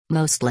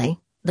Mostly,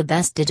 the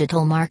best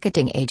digital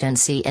marketing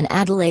agency in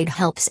Adelaide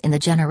helps in the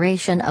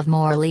generation of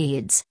more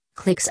leads,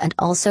 clicks, and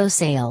also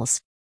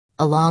sales.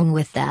 Along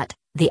with that,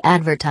 the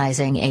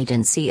advertising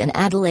agency in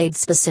Adelaide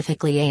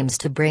specifically aims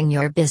to bring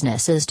your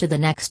businesses to the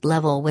next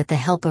level with the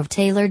help of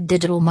tailored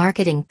digital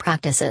marketing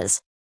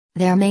practices.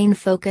 Their main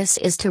focus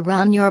is to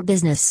run your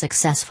business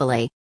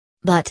successfully.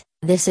 But,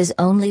 this is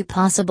only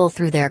possible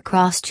through their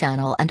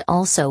cross-channel and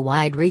also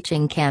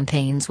wide-reaching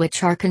campaigns,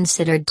 which are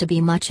considered to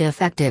be much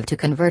effective to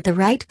convert the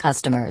right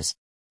customers.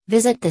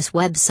 Visit this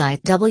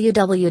website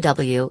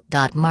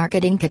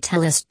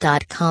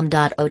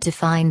www.marketingcatalyst.com.au to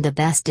find the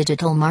best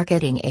digital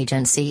marketing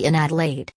agency in Adelaide.